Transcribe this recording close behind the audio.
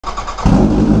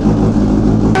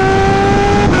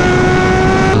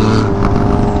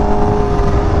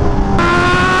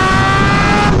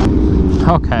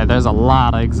Okay, there's a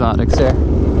lot of exotics here.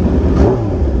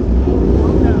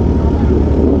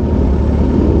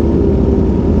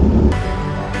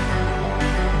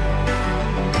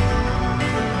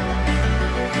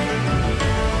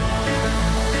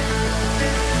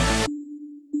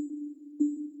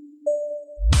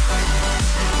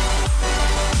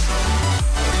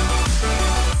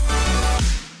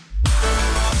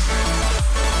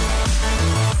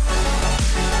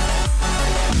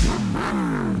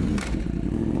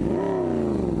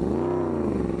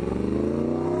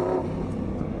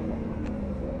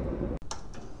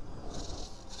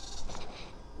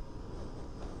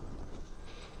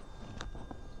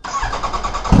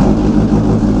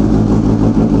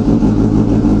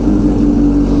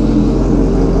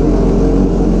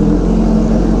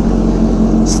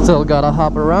 Still gotta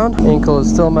hop around. Ankle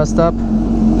is still messed up.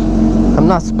 I'm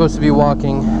not supposed to be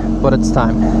walking, but it's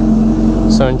time.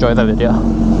 So enjoy the video.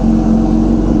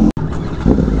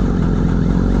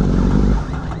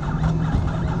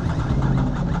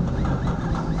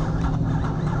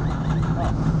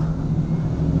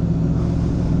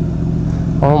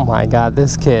 Oh my god,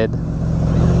 this kid.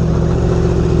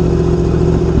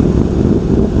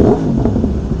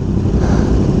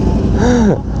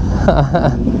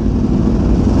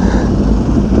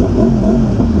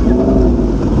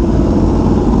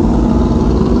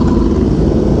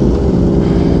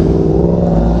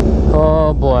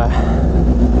 Oh boy.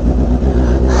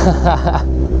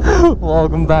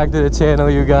 Welcome back to the channel,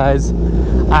 you guys.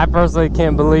 I personally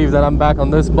can't believe that I'm back on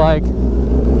this bike.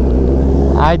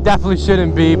 I definitely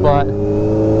shouldn't be, but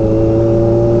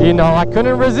you know, I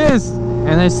couldn't resist.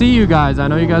 And I see you guys. I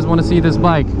know you guys want to see this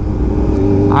bike.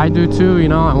 I do too, you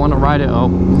know. I want to ride it. Oh,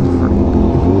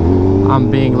 I'm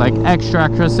being like extra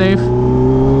safe,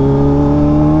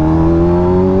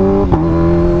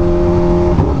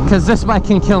 because this bike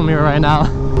can kill me right now.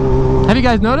 Have you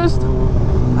guys noticed?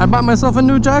 I bought myself a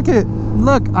new jacket.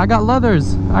 Look, I got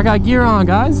leathers. I got gear on,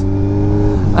 guys.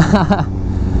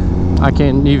 I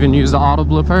can't even use the auto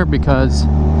blooper because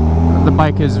the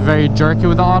bike is very jerky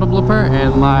with the auto blooper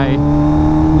and my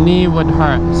knee would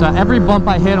hurt. So every bump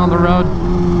I hit on the road,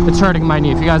 it's hurting my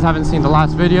knee. If you guys haven't seen the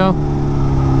last video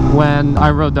when I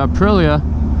rode the Aprilia,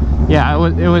 yeah,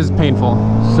 it was painful.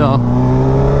 So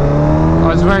I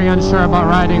was very unsure about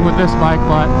riding with this bike,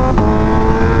 but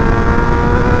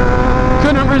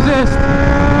couldn't resist.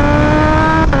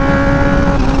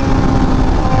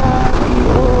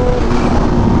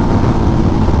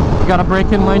 Gotta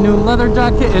break in my new leather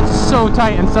jacket. It's so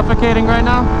tight and suffocating right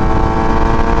now.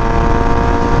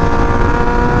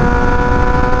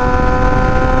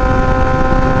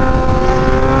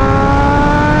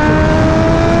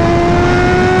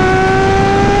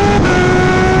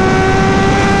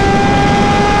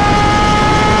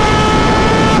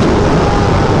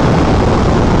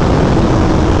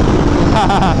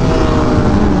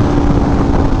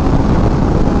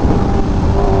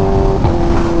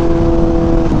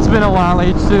 It's been a while,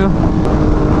 H2.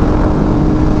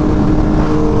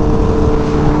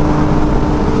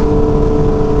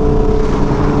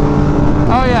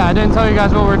 Oh yeah, I didn't tell you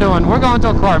guys what we're doing. We're going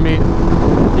to a car meet.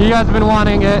 You guys have been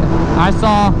wanting it. I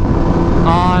saw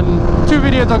on 2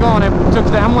 videos ago when I took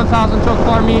the M1000 to a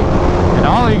car meet, and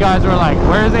all of you guys were like,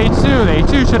 where's H2?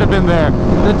 The H2 should have been there.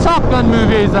 The Top Gun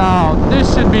movie is out.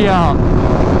 This should be out.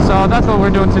 So that's what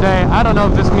we're doing today. I don't know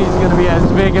if this meet is going to be as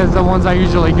big as the ones I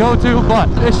usually go to, but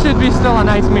it should be still a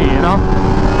nice meet, you know?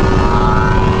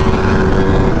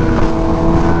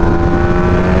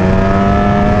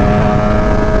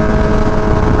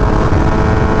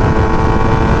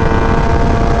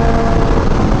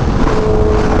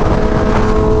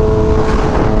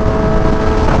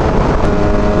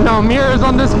 No mirrors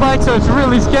on this bike, so it's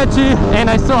really sketchy, and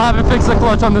I still haven't fixed the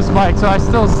clutch on this bike, so I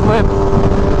still slip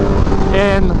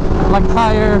in like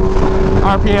higher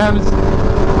RPMs.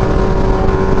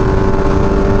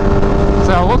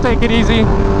 So we'll take it easy,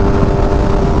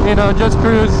 you know, just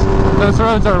cruise. Those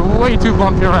roads are way too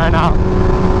bumpy right now.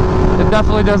 It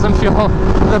definitely doesn't feel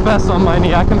the best on my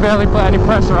knee. I can barely put any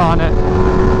pressure on it.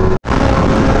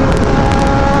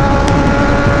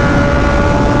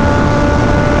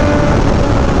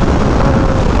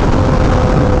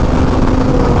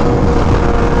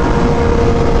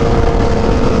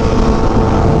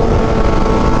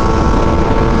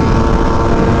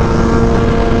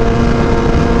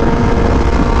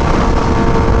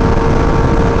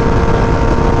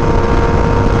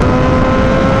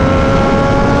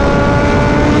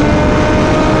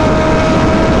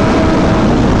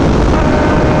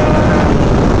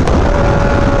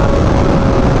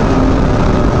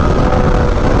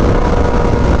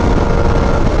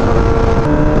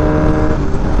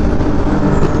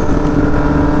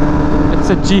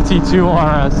 GT2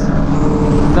 RS.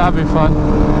 That'd be fun.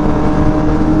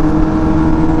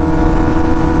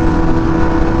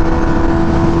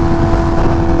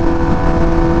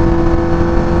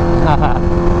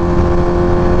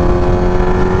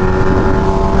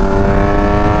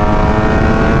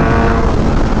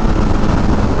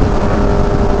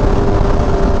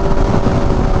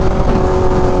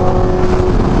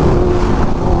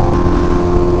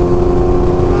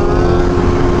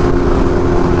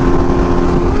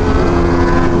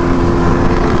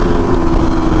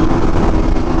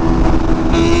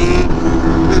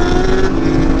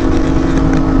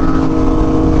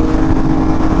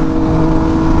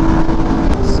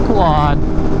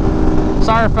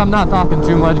 Sorry if I'm not talking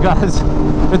too much, guys.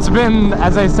 It's been,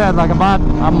 as I said, like about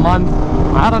a month.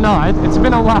 I don't know, it's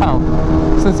been a while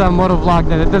since I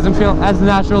motovlogged, and it doesn't feel as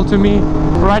natural to me.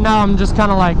 Right now I'm just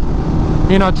kind of like,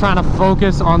 you know, trying to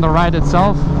focus on the ride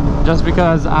itself, just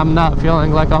because I'm not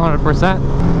feeling like 100%.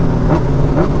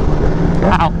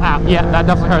 Ow, ow, yeah, that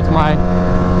definitely hurts my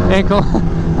ankle.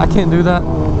 I can't do that.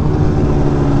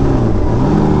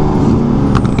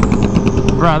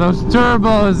 Bro, those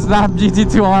turbos, that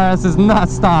GT2 RS is not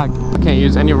stock. I can't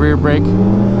use any rear brake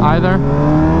either,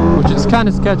 which is kind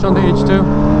of sketch on the H2.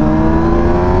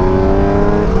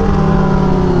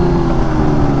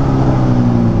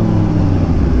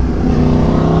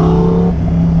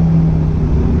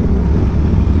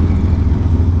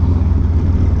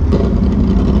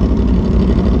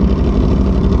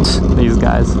 These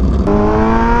guys.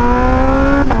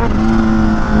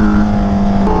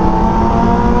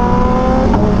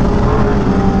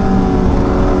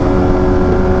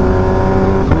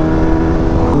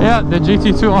 Yeah, the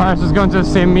GT2 RS is going to the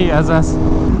same meet as us.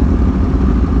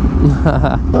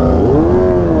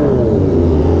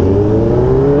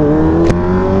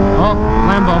 Oh,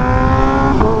 Lambo.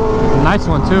 Nice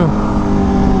one too.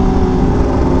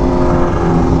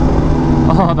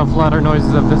 Oh, the flutter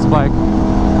noises of this bike.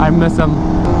 I miss them.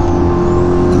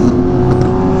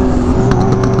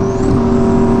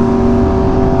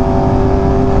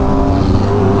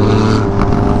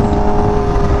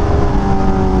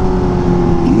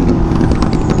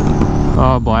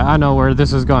 Oh boy, I know where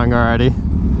this is going already.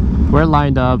 We're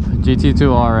lined up,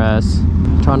 GT2 RS.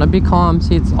 Trying to be calm.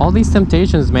 See, it's all these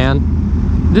temptations, man.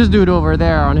 This dude over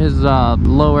there on his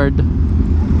lowered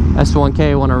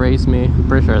S1K want to race me. I'm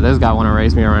pretty sure this guy want to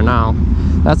race me right now.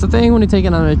 That's the thing when you're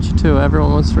taking on a H2,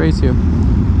 everyone wants to race you.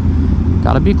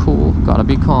 Gotta be cool, gotta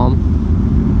be calm.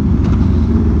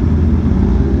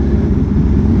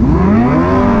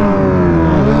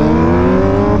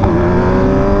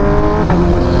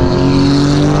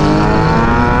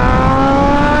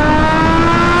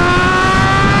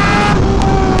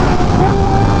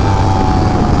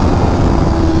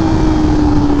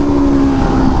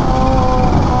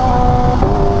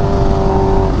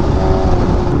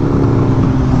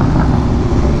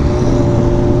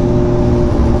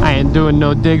 Doing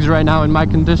no digs right now in my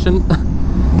condition.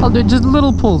 I'll do just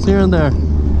little pulls here and there.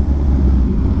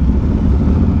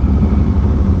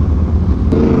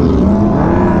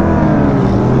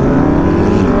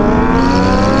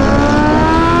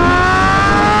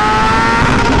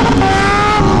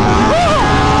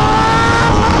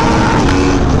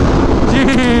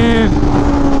 Jeez,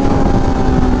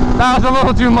 that was a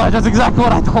little too much. That's exactly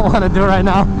what I don't want to do right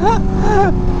now.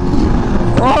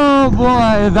 Oh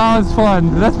boy, that was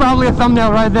fun. That's probably a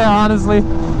thumbnail right there, honestly.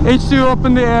 H2 up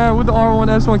in the air with the R1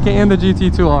 S1K and the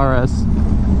GT2 RS.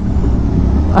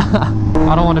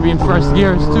 I don't want to be in first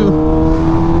gear, it's too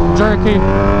jerky.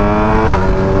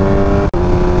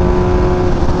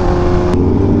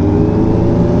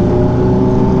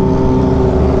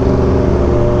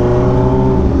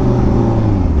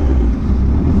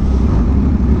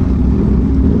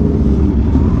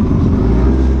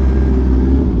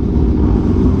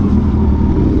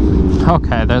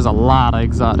 Okay, there's a lot of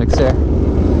exotics here.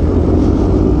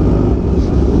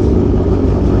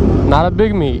 Not a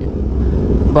big meat,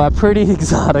 but a pretty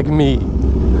exotic meat.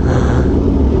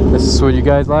 This is what you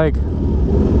guys like.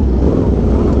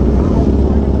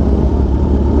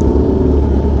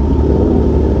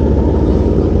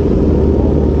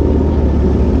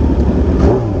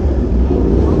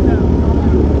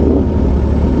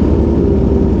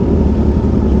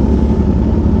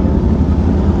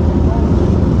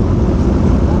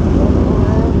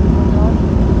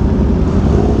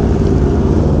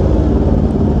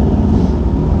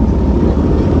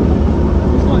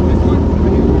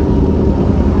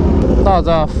 That was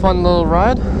a fun little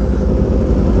ride.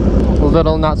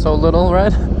 Little, not so little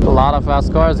ride. A lot of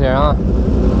fast cars here, huh?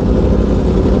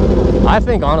 I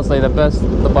think honestly the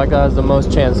bike that has the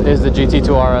most chance is the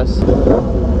GT2 RS.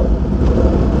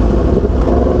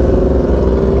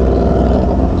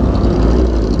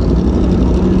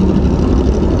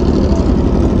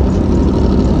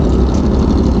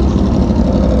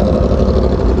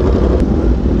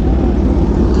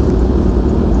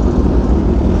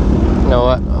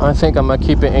 I think I'm gonna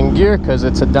keep it in gear because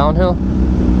it's a downhill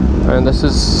and this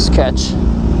is sketch.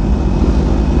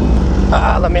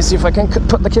 Let me see if I can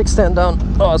put the kickstand down.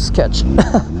 Oh, sketch.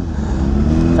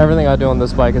 Everything I do on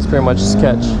this bike is pretty much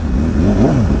sketch.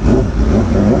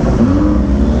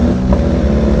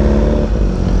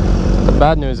 The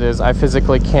bad news is I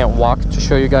physically can't walk to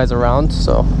show you guys around,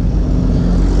 so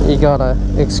you gotta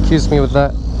excuse me with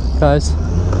that, guys.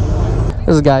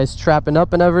 This guy's strapping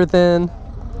up and everything.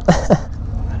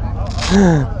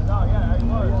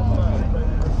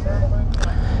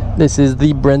 This is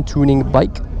the Brent tuning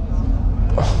bike.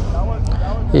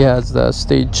 He has the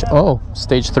stage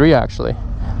 3 actually.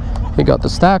 He got the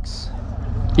stacks,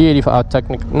 E85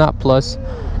 technic, not plus,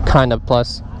 kind of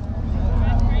plus.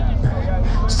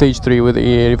 Stage 3 with the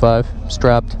E85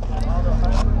 strapped.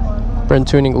 Brent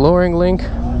tuning lowering link,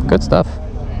 good stuff.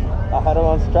 I had to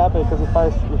unstrap it because if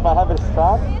I have it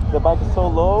strapped, the bike is so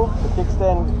low, the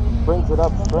kickstand brings it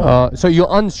up straight. So you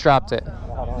unstrapped it? I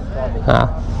had to unstrap it. Ah.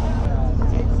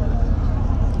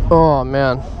 Oh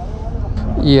man.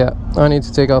 Yeah, I need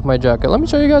to take off my jacket. Let me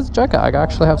show you guys the jacket. I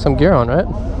actually have some gear on, right?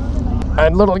 I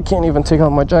literally can't even take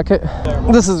off my jacket.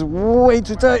 This is way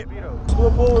too tight. Do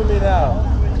a pull with me now.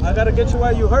 I gotta get you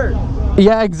while you hurt.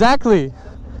 Yeah, exactly.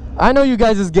 I know you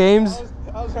guys' games.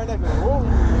 I was trying to go.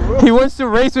 He wants to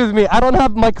race with me. I don't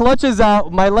have my clutches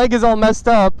out. My leg is all messed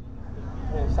up.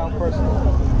 Hey, sound personal.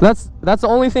 That's the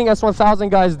only thing S1000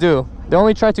 guys do. They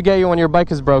only try to get you when your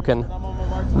bike is broken.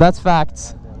 That's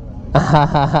facts.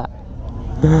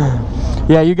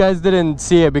 Yeah, you guys didn't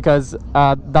see it because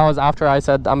that was after I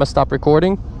said I'm gonna stop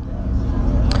recording.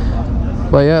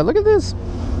 But yeah, look at this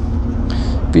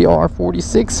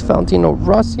VR46 Valentino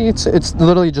Rossi. It's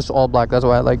literally just all black. That's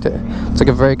why I liked it. It's like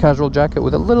a very casual jacket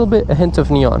with a hint of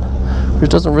neon,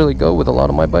 which doesn't really go with a lot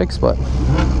of my bikes, but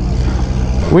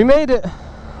we made it.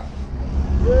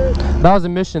 That was a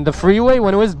mission. The freeway,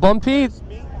 when it was bumpy,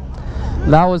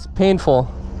 that was painful.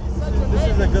 This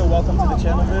is a good welcome to the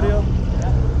channel video.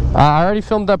 I already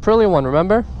filmed that Aprilia one,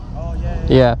 remember? Oh yeah.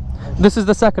 Yeah. This is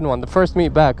the second one, the first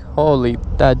meet back. Holy,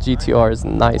 that GTR is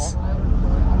nice.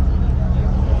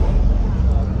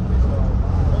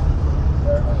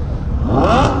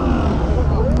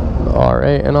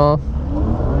 R8 and all.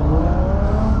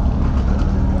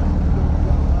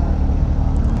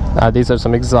 These are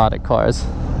some exotic cars.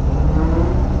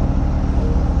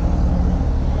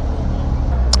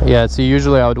 Yeah, see,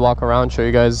 usually I would walk around, show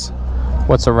you guys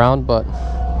what's around, but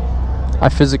I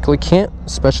physically can't,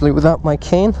 especially without my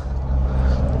cane.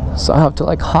 So I have to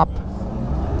like hop.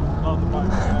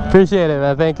 Appreciate it,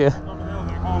 man. Thank you.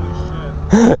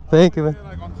 Thank you, man.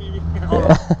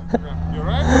 Yeah.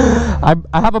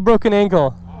 I have a broken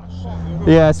ankle.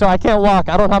 Yeah, so I can't walk.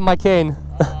 I don't have my cane.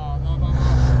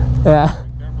 Yeah.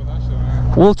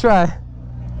 We'll try.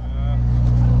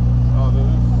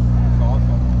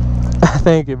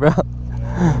 Thank you, bro. I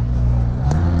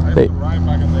used to ride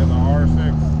back in the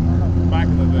R6 back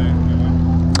in the day. You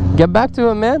know? Get back to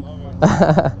it, man.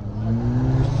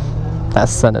 That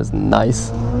sun is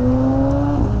nice.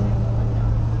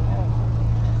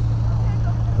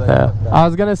 Yeah. I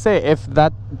was gonna say, if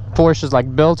that Porsche is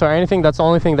like built or anything, that's the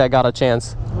only thing that got a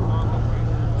chance.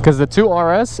 Because the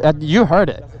 2RS, you heard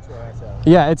it.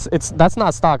 Yeah, that's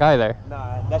not stock either.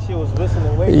 Nah, that shit was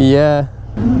listening way. Yeah.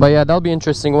 But yeah, that'll be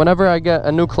interesting. Whenever I get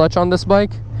a new clutch on this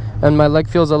bike and my leg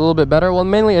feels a little bit better, well,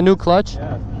 mainly a new clutch.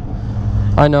 Yeah.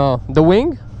 I know. The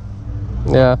wing?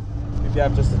 Yeah. If you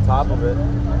have just the top of it.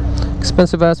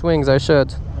 Expensive ass wings, I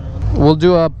should. We'll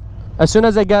do as soon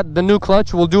as I get the new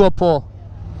clutch, we'll do a pull.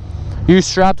 You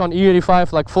strapped on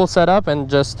E85 like full setup and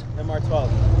just MR12.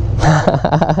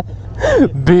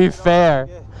 Be fair.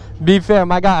 Be fair,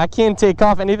 my guy, I can't take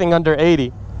off anything under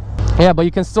 80. Yeah, but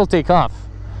you can still take off.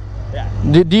 Yeah.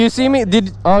 Do you see me?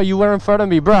 Oh, you were in front of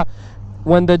me, bruh.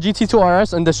 When the GT2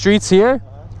 RS in the streets here,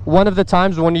 one of the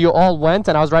times when you all went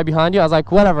and I was right behind you, I was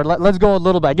like, whatever, let's go a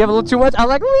little bit. I gave a little too much. I was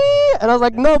like, wee! And I was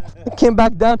like, nope. Came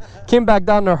back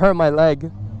down to hurt my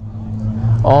leg.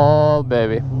 Oh,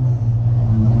 baby.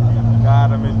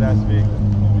 God, I miss that speed.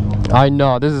 I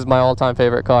know, this is my all-time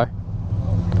favorite car.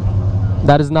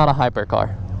 That is not a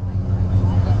hypercar.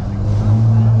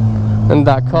 And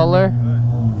that color,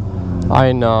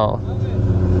 I know.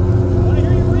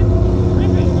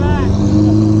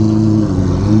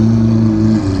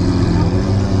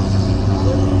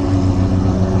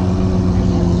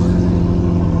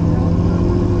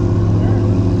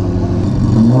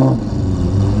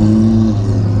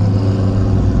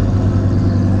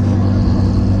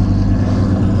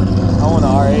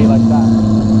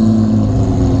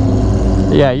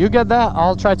 Yeah, you get that.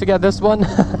 I'll try to get this one.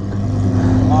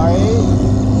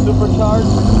 R8, supercharged.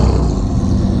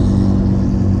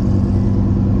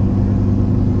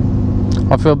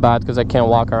 I feel bad because I can't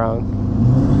walk around.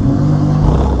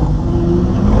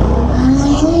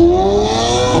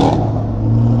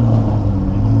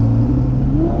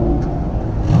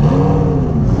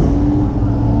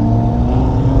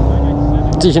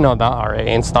 Did you know that RA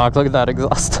ain't stock? Look at that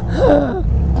exhaust.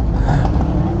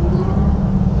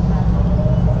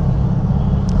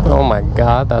 Oh my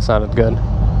god, that sounded good.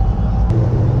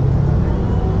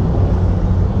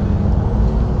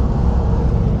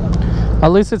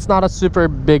 At least it's not a super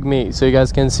big meet, so you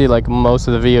guys can see like most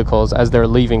of the vehicles as they're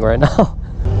leaving right now.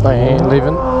 I ain't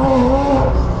leaving.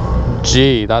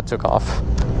 Gee, that took off.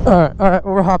 Alright,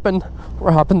 we're hopping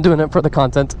doing it for the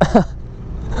content.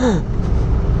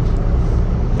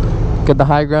 Get the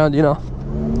high ground, you know.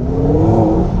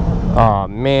 Oh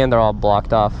man, they're all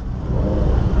blocked off.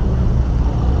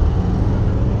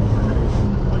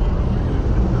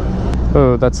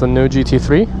 Oh, that's the new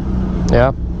GT3.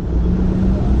 Yeah.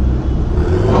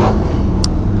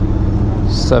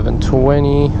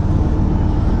 720.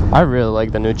 I really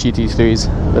like the new GT3s,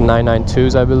 the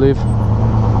 992s, I believe.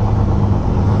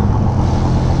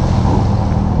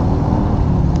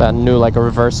 That new like a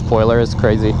reverse spoiler is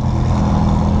crazy.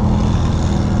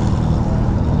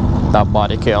 That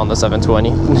body kit on the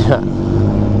 720.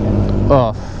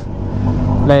 Oh,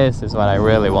 this is what I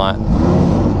really want.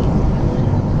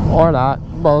 Or not,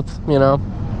 both, you know.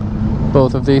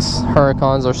 Both of these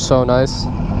Huracans are so nice.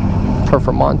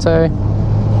 Performante.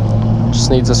 Just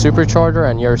needs a supercharger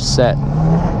and you're set.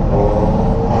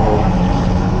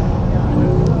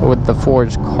 With the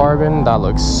forged carbon, that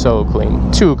looks so clean.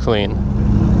 Too clean.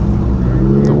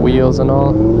 The wheels and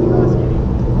all.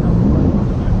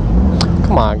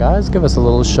 Come on guys, give us a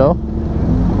little show.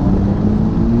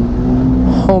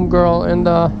 Homegirl in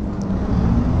the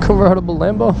convertible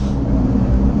Lambo.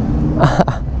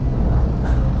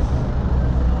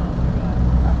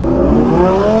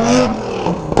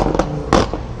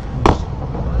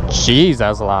 Jeez,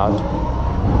 that's loud.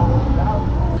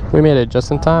 We made it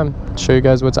just in time to show you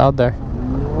guys what's out there.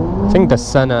 I think the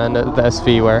Senna and the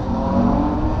SV were.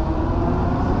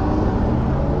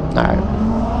 Alright.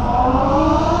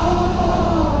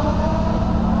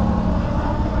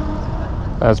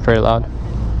 That's pretty loud.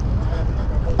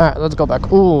 Alright, let's go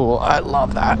back. Ooh, I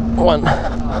love that one.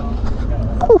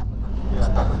 Ooh.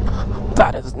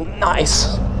 That is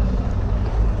nice.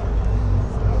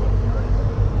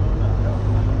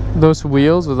 Those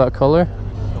wheels with that color.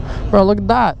 Bro, look at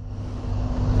that.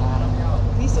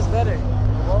 This is better.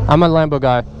 I'm a Lambo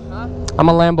guy. Huh? I'm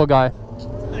a Lambo guy.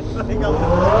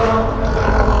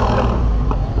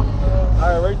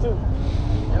 Alright, where to?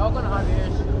 They're all gonna have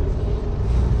ears.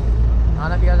 I don't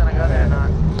know if you guys are gonna go there or not.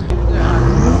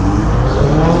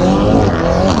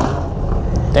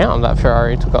 Damn, that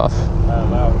Ferrari took off.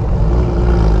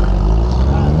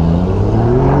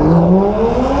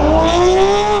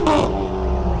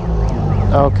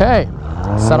 Okay,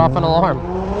 set off an alarm.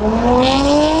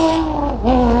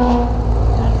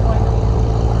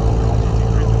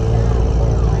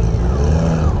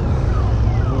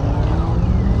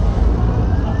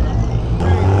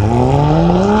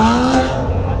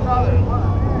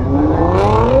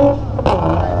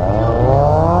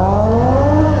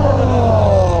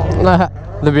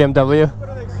 The BMW.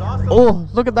 Oh,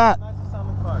 look at that.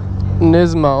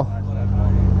 Nismo.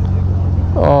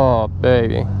 Oh,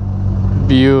 baby.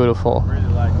 Beautiful.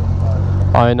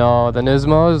 I know, the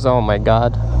Nismos, oh my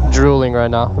god. Drooling right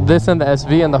now. This and the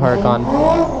SV and the Huracan.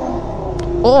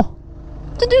 Oh!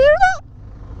 Did you hear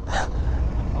that?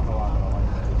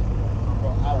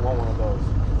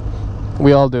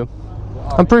 We all do.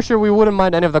 I'm pretty sure we wouldn't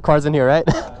mind any of the cars in here, right?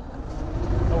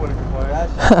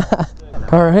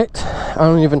 Alright, I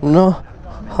don't even know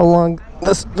how long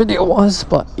this video was,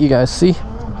 but you guys see,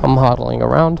 I'm hodling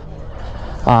around.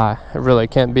 I really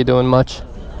can't be doing much.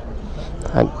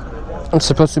 I'm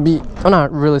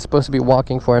not really supposed to be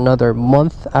walking for another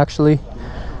month, actually.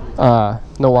 No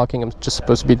walking, I'm just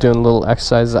supposed to be doing little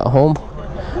exercises at home.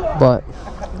 But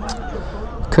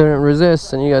couldn't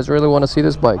resist, and you guys really want to see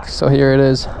this bike, so here it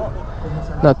is.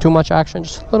 Not too much action,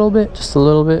 just a little bit.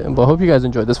 But I hope you guys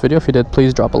enjoyed this video. If you did,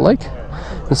 please drop a like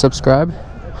and subscribe.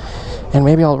 And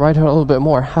maybe I'll ride her a little bit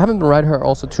more. I haven't been riding her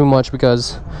also too much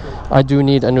because I do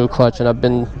need a new clutch, and I've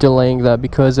been delaying that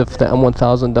because of the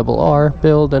M1000RR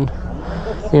build and,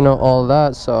 you know, all of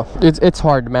that. So it's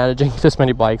hard managing this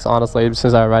many bikes, honestly,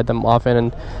 since I ride them often,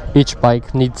 and each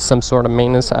bike needs some sort of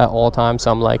maintenance at all times.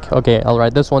 So I'm like, okay, I'll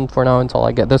ride this one for now until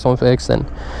I get this one fixed, and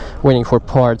waiting for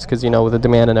parts because, you know, with the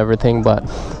demand and everything. But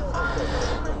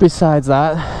besides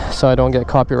that, so I don't get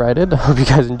copyrighted, I hope you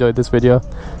guys enjoyed this video.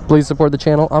 Please support the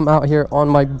channel. I'm out here on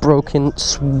my broken,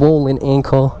 swollen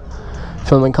ankle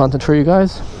filming content for you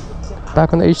guys.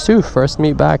 Back on the H2, first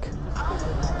meet back.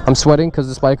 I'm sweating because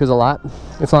this bike is a lot.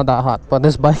 It's not that hot, but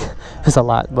this bike is a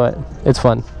lot, but it's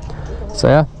fun. So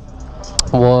yeah,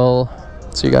 we'll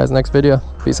see you guys next video.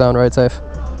 Peace out and ride safe.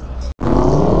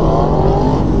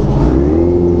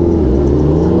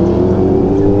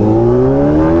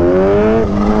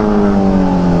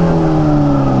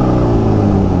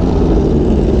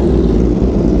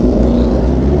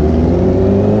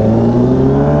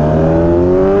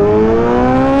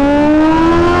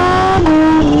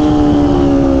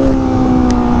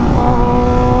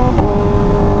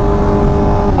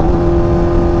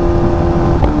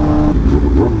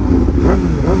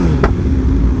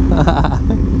 Ha ha ha.